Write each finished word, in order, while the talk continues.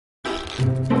Hi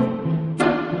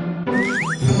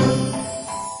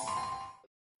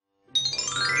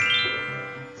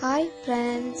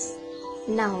friends,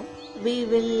 now we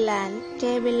will learn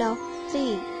table of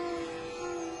 3.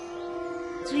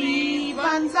 3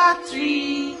 ones are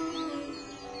 3,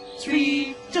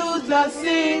 3 twos are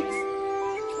 6,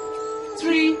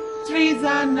 3 threes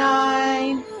are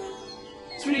 9,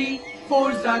 3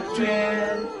 fours are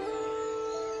 12,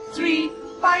 3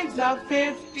 fives are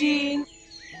 15,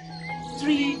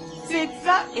 3 six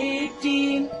are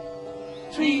 18,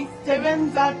 3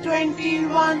 sevens are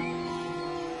 21,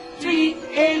 3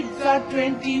 eights are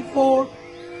 24,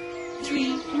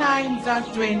 3 nines are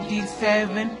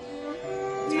 27,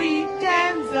 3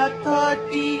 tens are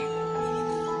 30,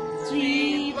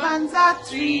 3 ones are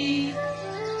 3,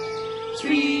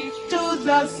 3 twos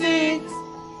are 6,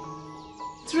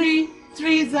 3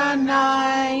 threes are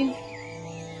 9,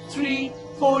 3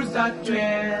 fours are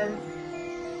 12,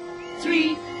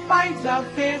 3 fives are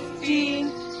 15,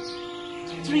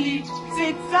 3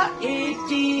 six are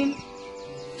 18,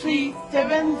 3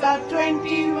 sevens are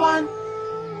 21,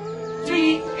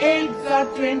 3 eights are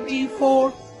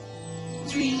 24,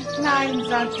 3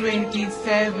 nines are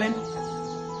 27,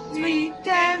 3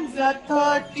 tens are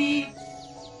 30.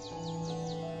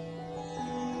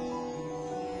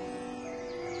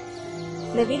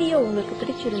 இந்த video உங்களுக்கு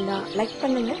பிடிச்சிருந்தா like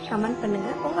பண்ணுங்க, comment பண்ணுங்க,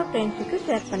 உங்க ஃப்ரெண்ட்ஸுக்கு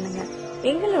share பண்ணுங்க.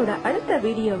 எங்களோட அடுத்த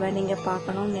வீடியோவை நீங்க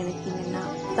பார்க்கணும்னு நினைச்சீங்கன்னா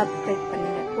சப்ஸ்கிரைப்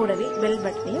பண்ணுங்க, கூடவே பெல்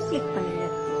பட்டனையும் கிளிக் பண்ணுங்க.